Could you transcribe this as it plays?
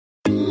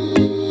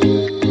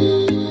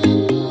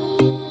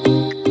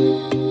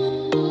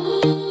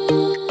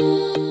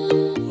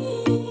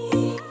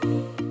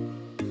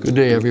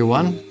Good day,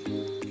 everyone.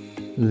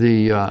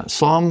 The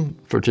psalm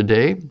for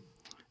today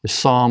is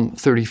Psalm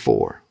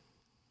 34.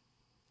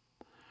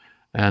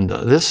 And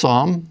this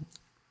psalm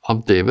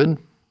of David,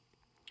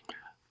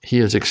 he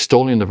is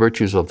extolling the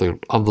virtues of the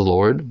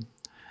Lord.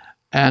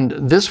 And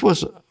this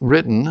was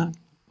written,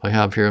 I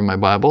have here in my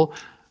Bible,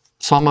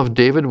 Psalm of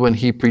David when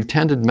he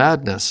pretended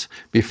madness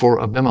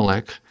before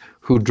Abimelech,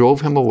 who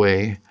drove him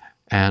away,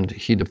 and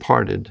he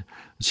departed.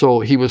 So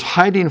he was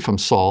hiding from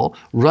Saul,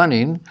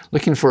 running,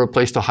 looking for a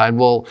place to hide.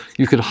 Well,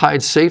 you could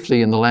hide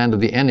safely in the land of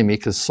the enemy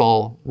because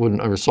David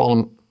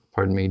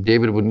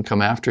wouldn't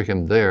come after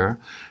him there.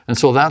 And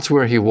so that's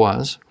where he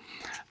was.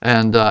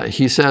 And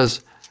he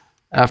says,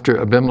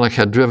 after Abimelech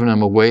had driven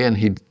him away and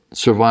he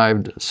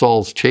survived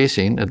Saul's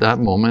chasing at that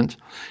moment,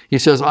 he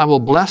says, I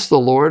will bless the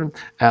Lord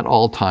at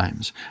all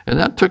times. And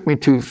that took me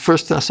to 1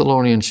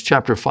 Thessalonians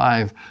chapter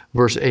 5,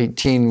 verse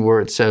 18,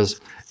 where it says,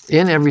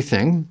 in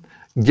everything,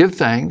 give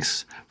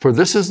thanks, for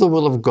this is the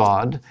will of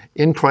God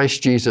in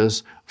Christ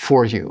Jesus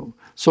for you.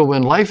 So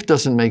when life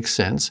doesn't make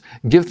sense,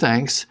 give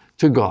thanks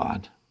to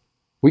God.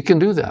 We can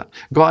do that.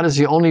 God is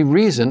the only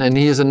reason, and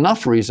He is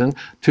enough reason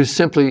to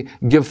simply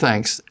give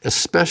thanks,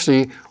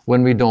 especially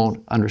when we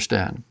don't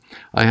understand.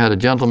 I had a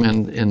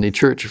gentleman in the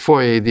church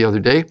foyer the other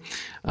day.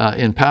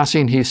 In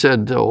passing, he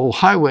said, oh,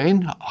 hi,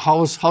 Wayne,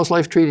 how's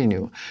life treating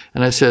you?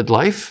 And I said,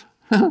 life?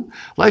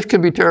 Life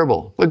can be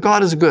terrible, but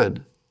God is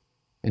good.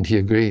 And he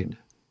agreed.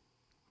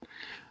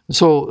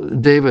 So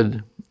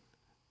David,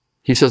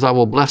 he says, I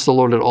will bless the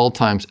Lord at all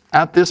times.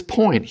 At this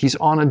point, he's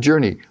on a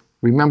journey.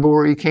 Remember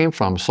where he came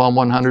from. Psalm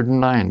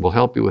 109 will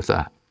help you with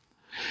that.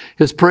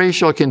 His praise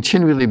shall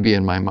continually be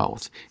in my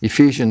mouth.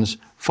 Ephesians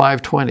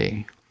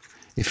 5:20.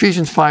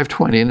 Ephesians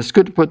 5:20, and it's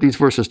good to put these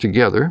verses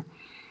together.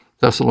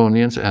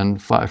 Thessalonians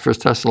and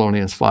 1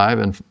 Thessalonians 5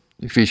 and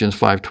Ephesians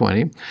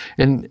 5:20.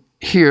 And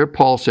here,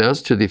 Paul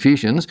says to the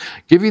Ephesians,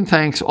 giving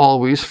thanks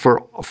always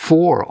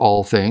for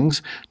all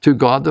things to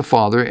God the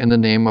Father in the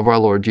name of our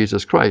Lord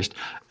Jesus Christ.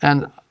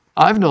 And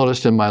I've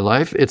noticed in my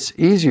life, it's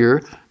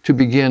easier to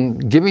begin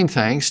giving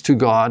thanks to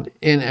God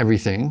in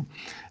everything.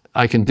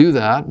 I can do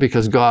that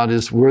because God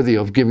is worthy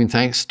of giving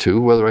thanks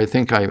to, whether I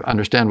think I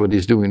understand what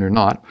He's doing or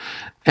not.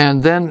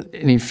 And then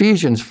in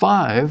Ephesians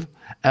 5,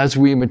 as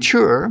we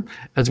mature,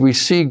 as we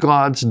see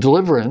God's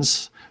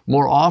deliverance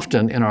more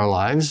often in our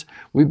lives,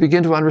 we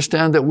begin to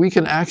understand that we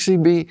can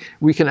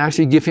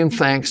actually give Him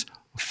thanks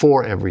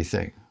for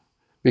everything.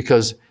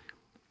 Because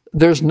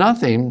there's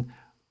nothing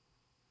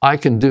I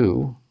can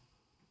do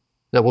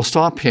that will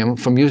stop Him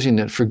from using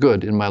it for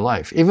good in my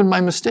life. Even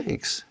my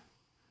mistakes.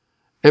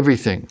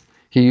 Everything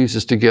He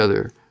uses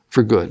together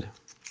for good.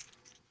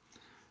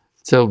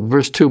 So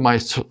verse 2,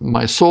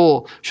 my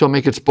soul shall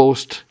make its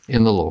boast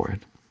in the Lord.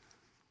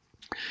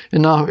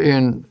 And now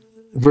in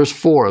verse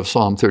 4 of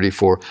Psalm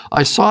 34,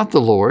 I sought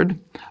the Lord,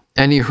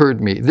 and He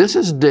heard me. This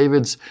is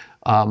David's,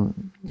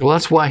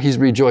 that's why he's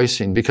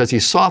rejoicing, because he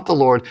sought the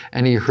Lord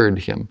and He heard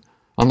him.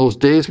 On those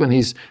days when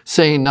he's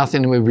saying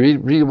nothing and we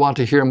really want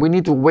to hear Him, we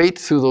need to wait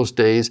through those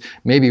days,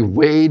 maybe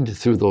wade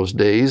through those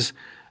days,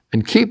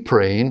 and keep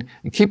praying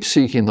and keep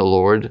seeking the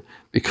Lord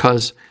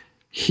because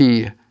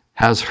He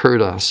has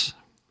heard us.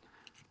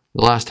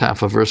 The last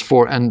half of verse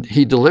 4, and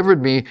He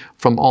delivered me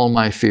from all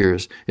my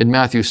fears. In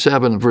Matthew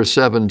 7, verse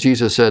 7,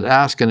 Jesus said,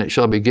 ask and it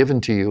shall be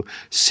given to you.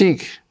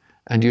 Seek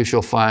and you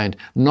shall find.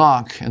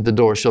 Knock and the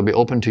door shall be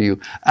opened to you.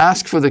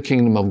 Ask for the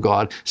kingdom of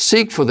God.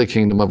 Seek for the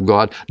kingdom of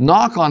God.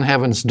 Knock on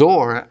heaven's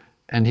door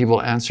and He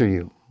will answer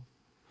you.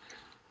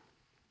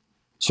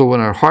 So when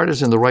our heart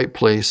is in the right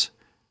place,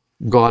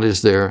 God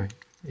is there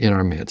in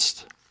our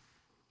midst.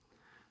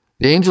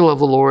 The angel of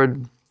the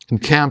Lord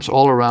encamps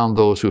all around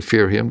those who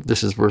fear Him,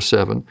 this is verse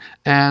 7,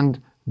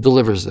 and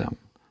delivers them.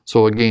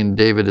 So again,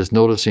 David is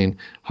noticing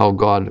how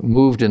God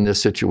moved in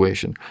this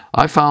situation.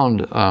 I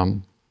found,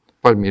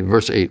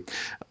 verse 8,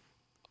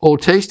 oh,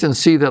 taste and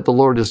see that the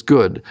Lord is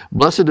good.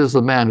 Blessed is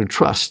the man who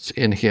trusts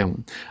in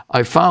Him.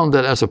 I found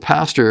that as a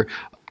pastor,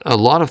 a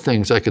lot of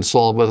things I could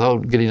solve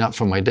without getting up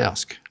from my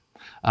desk.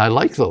 I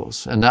like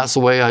those, and that's the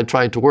way I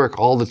tried to work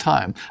all the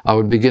time. I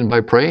would begin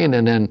by praying,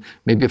 and then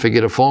maybe if I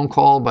get a phone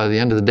call by the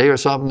end of the day or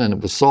something and it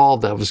was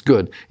solved, that was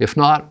good. If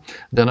not,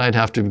 then I'd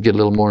have to get a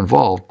little more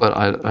involved. But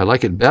I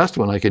like it best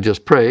when I could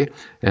just pray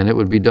and it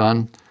would be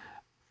done.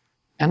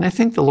 And I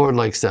think the Lord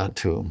likes that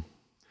too.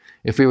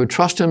 If we would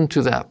trust Him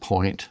to that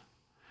point,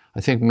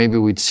 I think maybe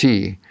we'd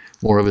see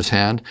more of His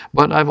hand.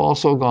 But I've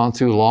also gone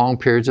through long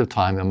periods of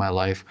time in my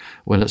life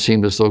when it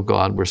seemed as though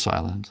God were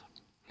silent.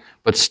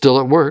 But still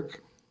at work.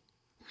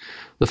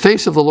 The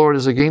face of the Lord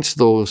is against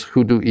those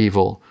who do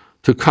evil,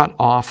 to cut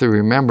off the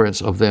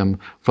remembrance of them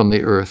from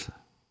the earth.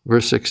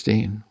 Verse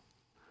 16.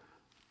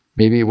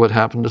 Maybe what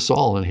happened to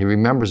Saul, and he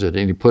remembers it,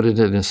 and he put it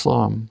in his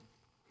psalm.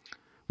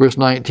 Verse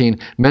 19.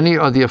 Many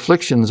are the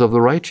afflictions of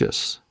the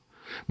righteous,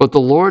 but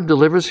the Lord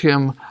delivers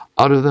him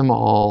out of them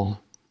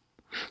all.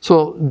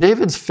 So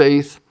David's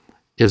faith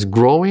is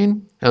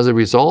growing as a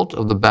result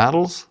of the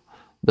battles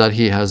that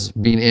he has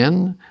been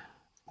in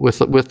with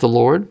the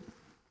Lord.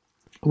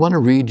 I want to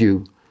read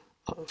you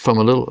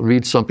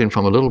read something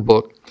from a little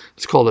book.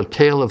 It's called A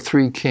Tale of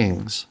Three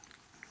Kings.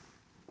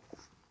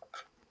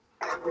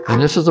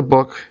 And this is a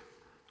book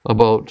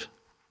about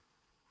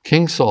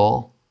King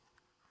Saul,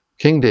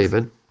 King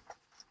David,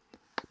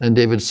 and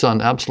David's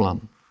son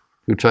Absalom,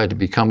 who tried to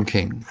become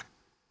king.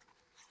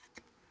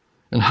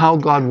 And how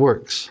God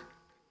works.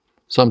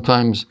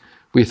 Sometimes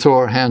we throw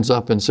our hands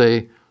up and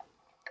say,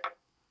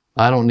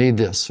 I don't need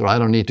this, or I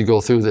don't need to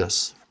go through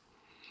this.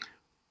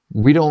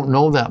 We don't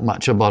know that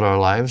much about our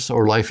lives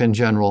or life in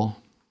general.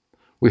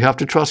 We have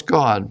to trust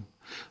God.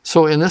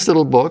 So in this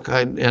little book,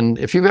 and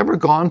if you've ever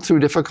gone through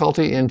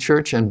difficulty in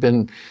church and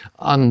been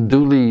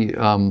unduly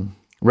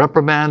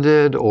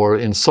reprimanded or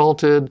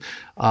insulted,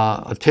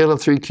 A Tale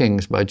of Three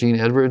Kings by Gene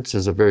Edwards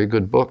is a very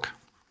good book.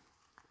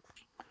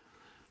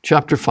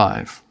 Chapter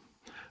 5.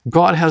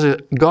 God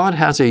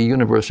has a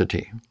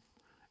university.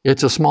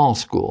 It's a small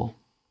school.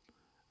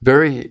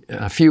 Very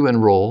few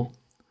enroll,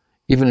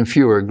 even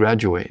fewer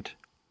graduate.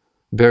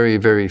 Very,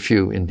 very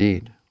few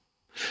indeed.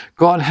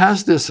 God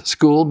has this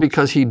school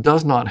because he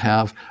does not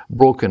have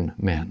broken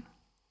men.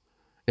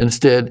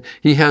 Instead,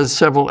 he has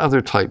several other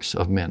types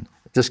of men.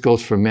 This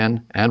goes for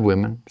men and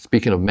women,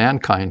 speaking of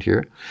mankind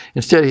here.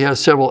 Instead, he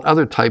has several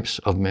other types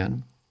of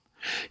men.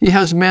 He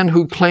has men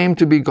who claim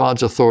to be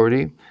God's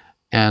authority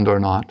and are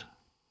not.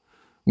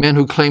 Men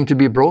who claim to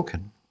be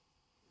broken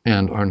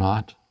and are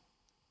not.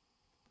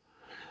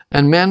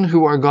 And men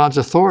who are God's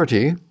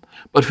authority,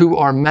 but who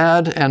are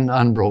mad and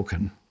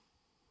unbroken.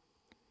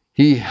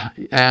 He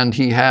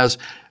has,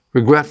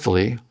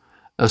 regretfully,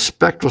 a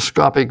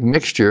spectroscopic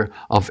mixture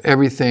of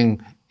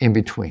everything in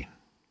between.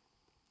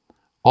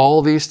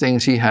 All these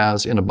things he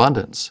has in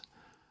abundance,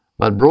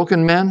 but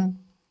broken men,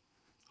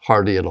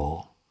 hardly at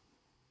all.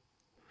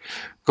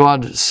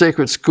 God's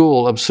sacred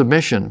school of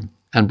submission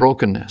and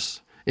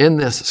brokenness in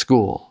this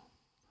school.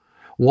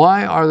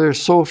 Why are there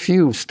so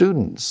few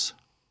students?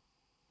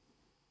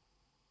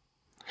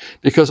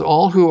 Because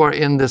all who are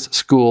in this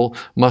school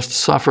must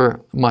suffer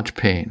much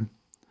pain.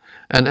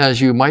 And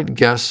as you might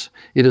guess,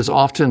 it is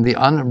often the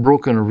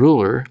unbroken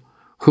ruler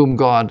whom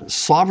God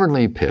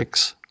sovereignly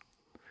picks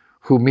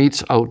who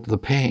metes out the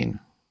pain.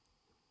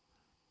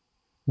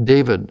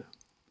 David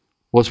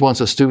was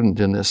once a student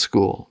in this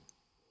school,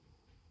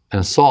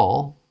 and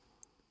Saul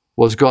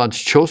was God's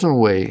chosen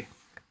way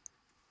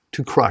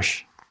to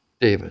crush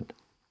David.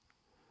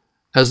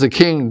 As the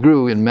king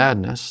grew in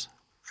madness,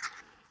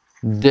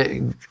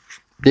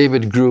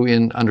 David grew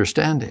in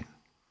understanding.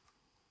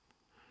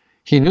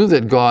 He knew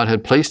that God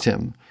had placed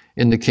him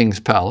in the king's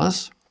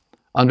palace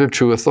under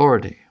true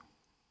authority.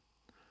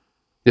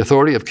 The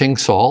authority of King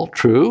Saul,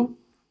 true?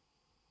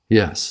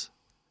 Yes.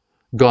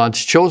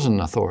 God's chosen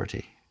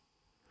authority.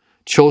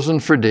 Chosen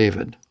for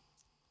David.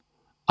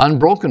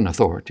 Unbroken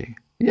authority.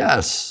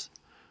 Yes.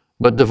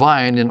 But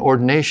divine in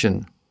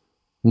ordination,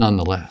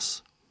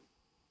 nonetheless.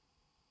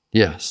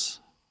 Yes,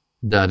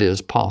 that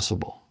is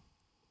possible.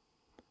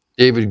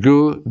 David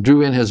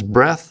drew in his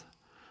breath,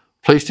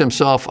 placed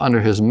himself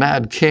under his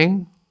mad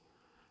king,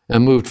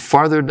 and moved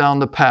farther down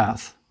the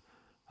path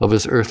of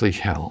his earthly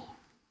hell.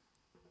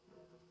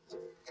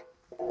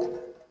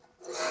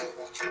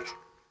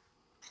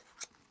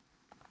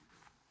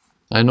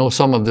 I know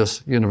some of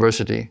this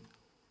university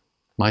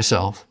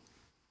myself.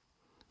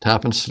 It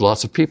happens to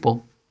lots of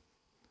people.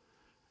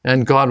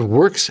 And God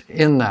works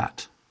in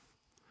that.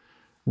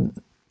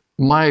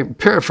 My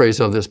paraphrase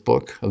of this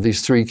book, of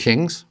these three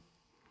kings,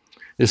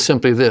 is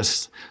simply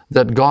this,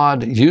 that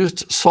God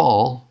used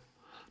Saul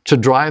to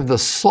drive the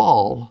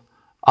Saul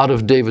out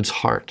of David's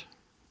heart.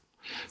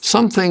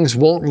 Some things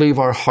won't leave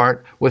our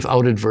heart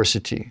without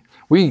adversity.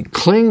 We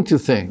cling to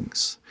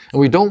things, and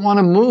we don't want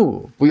to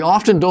move. We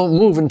often don't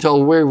move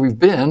until where we've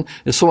been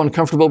is so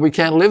uncomfortable we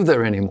can't live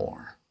there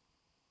anymore.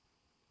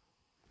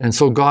 And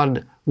so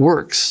God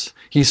works.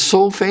 He's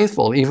so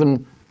faithful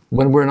even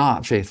when we're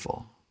not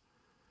faithful.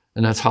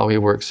 And that's how he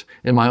works.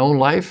 In my own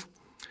life,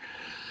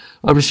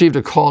 I received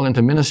a call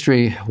into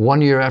ministry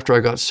 1 year after I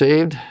got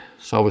saved.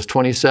 So I was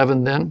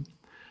 27 then.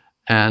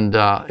 And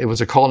it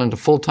was a call into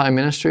full-time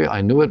ministry.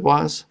 I knew it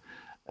was.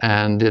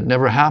 And it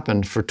never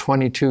happened for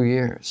 22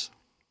 years.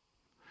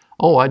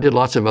 Oh, I did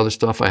lots of other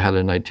stuff. I had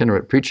an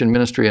itinerant preaching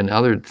ministry and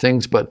other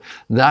things, but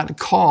that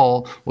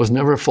call was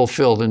never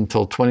fulfilled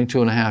until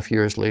 22 and a half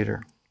years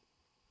later.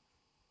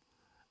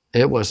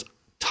 It was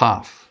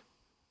tough.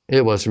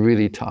 It was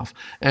really tough.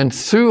 And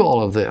through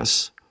all of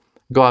this,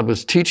 God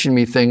was teaching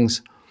me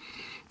things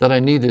that I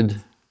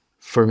needed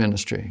for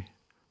ministry,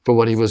 for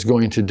what he was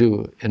going to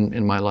do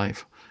in my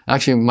life.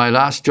 Actually, my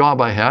last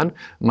job I had,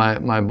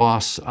 my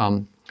boss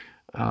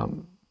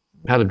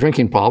had a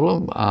drinking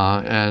problem,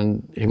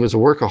 and he was a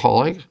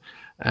workaholic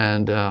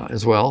and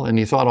as well, and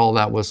he thought all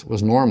that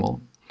was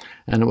normal.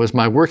 And it was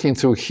my working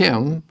through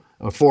him,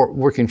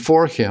 working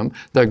for him,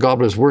 that God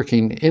was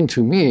working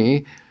into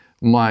me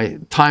my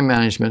time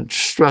management,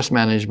 stress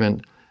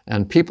management,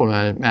 and people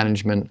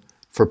management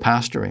for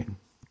pastoring.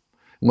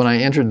 When I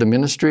entered the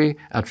ministry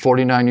at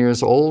 49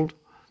 years old,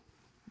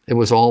 it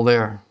was all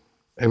there,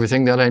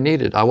 everything that I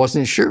needed. I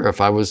wasn't sure if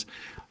I was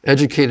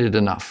educated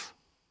enough.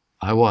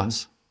 I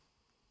was,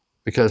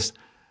 because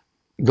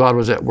God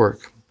was at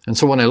work. And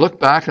so when I look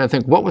back and I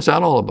think, what was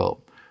that all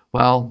about?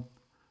 Well,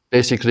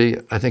 basically,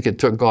 I think it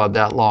took God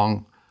that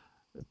long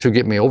to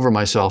get me over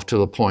myself to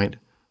the point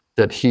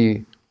that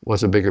he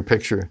was a bigger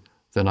picture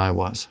than I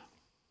was.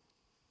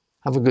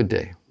 Have a good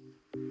day.